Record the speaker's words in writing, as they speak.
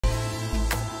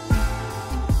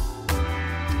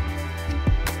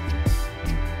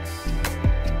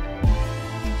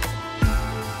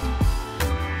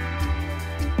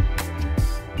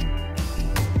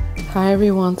Hi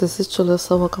everyone, this is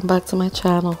Jalissa. Welcome back to my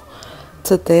channel.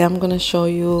 Today I'm going to show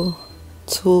you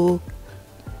two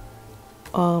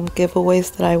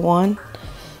giveaways that I won.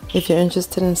 If you're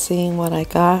interested in seeing what I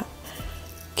got,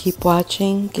 keep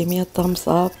watching, give me a thumbs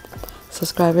up,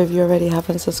 subscribe if you already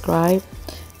haven't subscribed,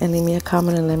 and leave me a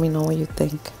comment and let me know what you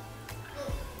think.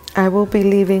 I will be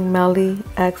leaving Melly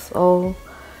XO,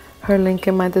 her link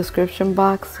in my description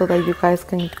box so that you guys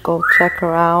can go check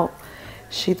her out.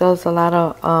 She does a lot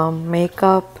of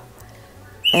makeup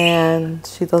and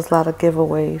she does a lot of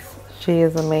giveaways. She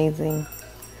is amazing.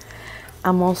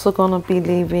 I'm also going to be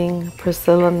leaving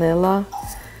Priscillanilla.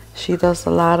 She does a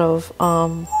lot of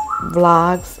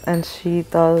vlogs and she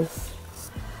does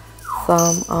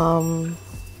some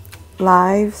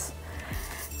lives,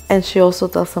 and she also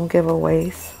does some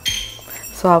giveaways.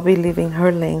 So I'll be leaving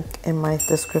her link in my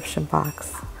description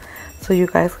box so you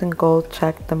guys can go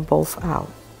check them both out.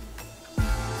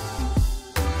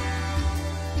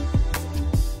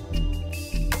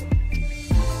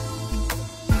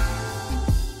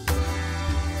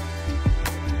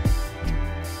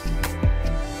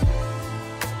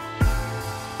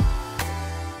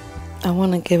 I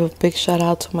want to give a big shout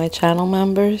out to my channel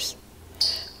members: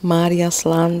 Maria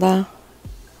Slanda,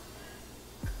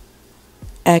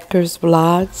 Eckers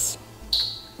Vlogs,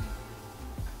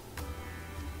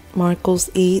 Marcos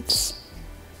Eats,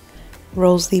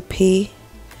 Rosie P,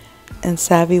 and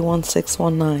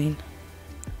Savvy1619.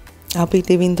 I'll be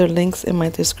leaving their links in my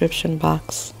description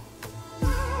box.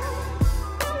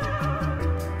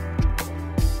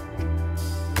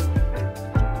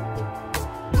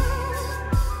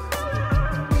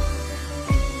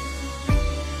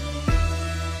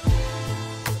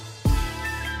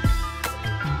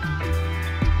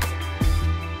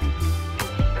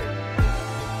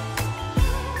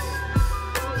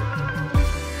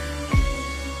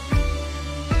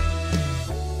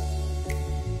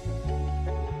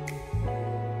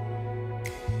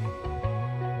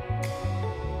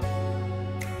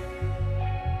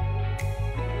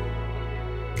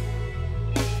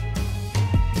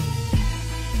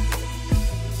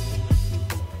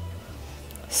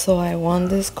 So I won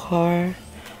this card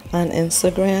on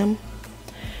Instagram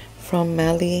from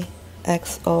Melly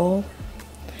XO,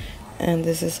 and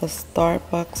this is a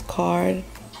Starbucks card.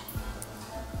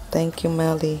 Thank you,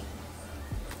 Melly.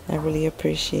 I really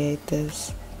appreciate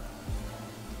this.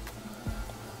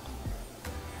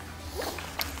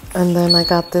 And then I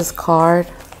got this card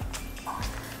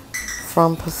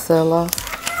from Priscilla.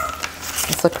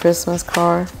 It's a Christmas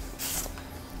card.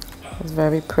 It's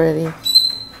very pretty.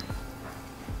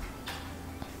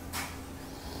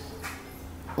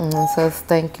 And it says,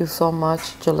 "Thank you so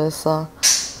much, Jalissa,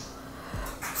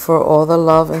 for all the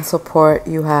love and support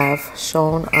you have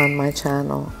shown on my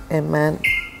channel. It meant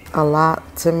a lot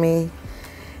to me.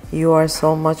 You are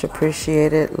so much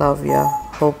appreciated. Love ya.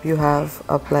 Hope you have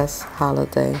a blessed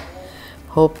holiday.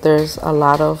 Hope there's a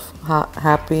lot of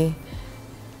happy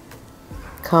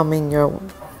coming your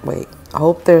way. I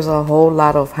hope there's a whole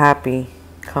lot of happy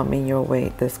coming your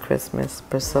way this Christmas,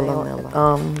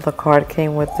 Priscillanilla." The card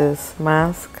came with this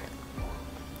mask.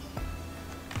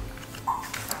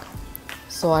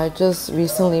 So I just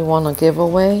recently won a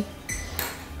giveaway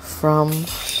from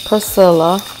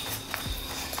Priscilla,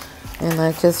 and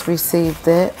I just received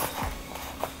it.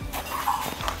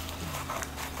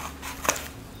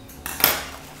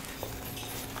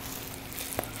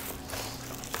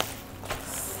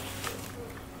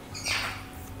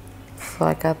 So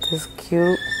I got this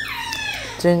cute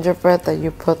gingerbread that you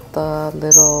put the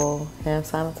little hand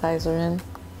sanitizer in.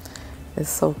 It's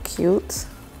so cute.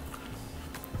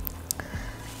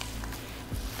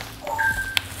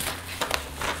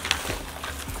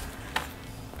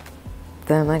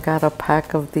 Then I got a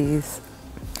pack of these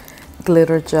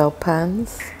glitter gel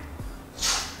pens,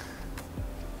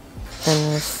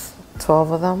 and there's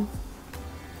 12 of them.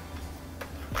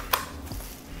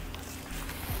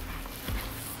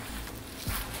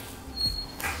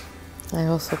 I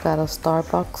also got a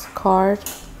Starbucks card.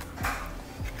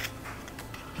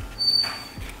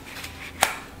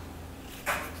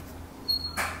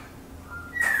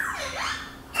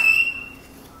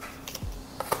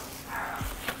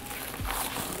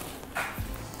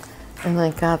 And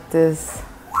I got this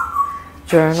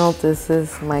journal. This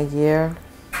is my year.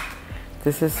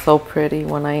 This is so pretty.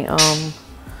 When I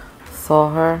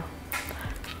saw her,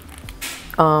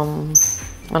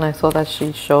 when I saw that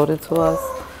she showed it to us,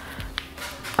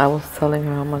 I was telling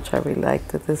her how much I really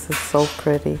liked it. This is so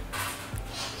pretty.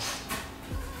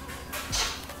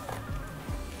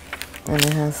 And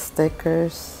it has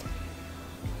stickers.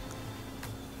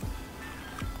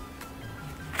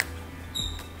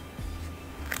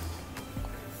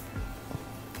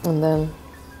 And then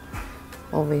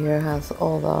over here has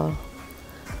all the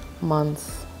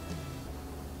months.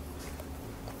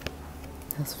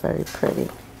 That's very pretty.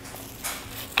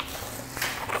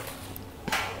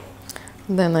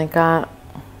 Then I got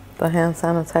the hand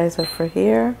sanitizer for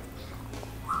here.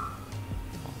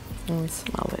 Let me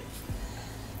smell it.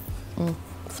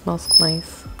 It smells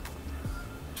nice.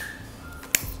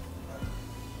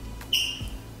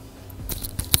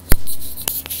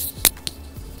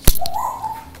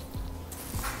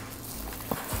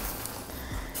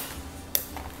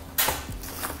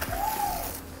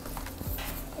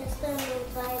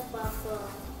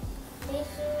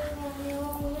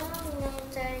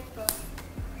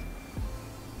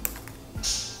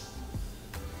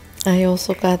 I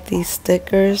also got these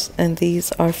stickers, and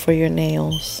these are for your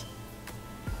nails.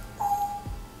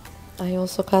 I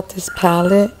also got this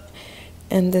palette,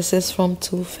 and this is from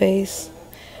Too Faced,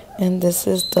 and this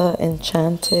is the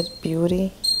Enchanted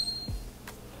Beauty.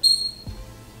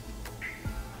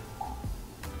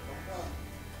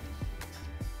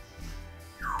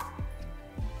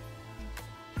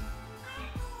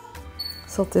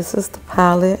 So this is the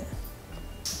palette.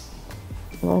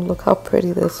 Oh, look how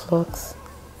pretty this looks.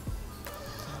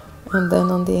 And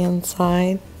then on the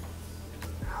inside,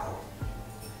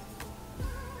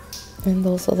 and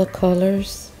those are the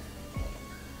colors.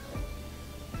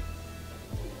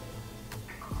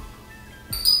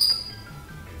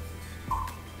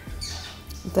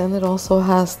 Then it also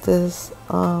has this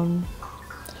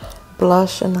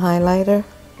blush and highlighter,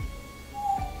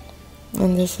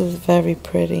 and this is very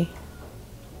pretty.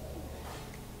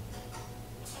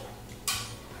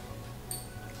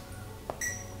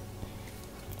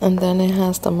 And then it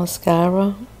has the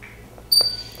mascara,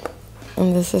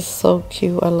 and this is so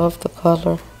cute. I love the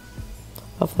color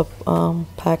of the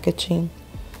packaging.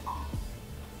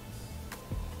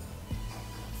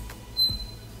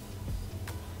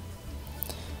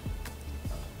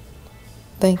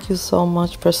 Thank you so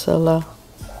much, Priscilla.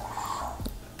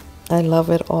 I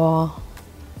love it all.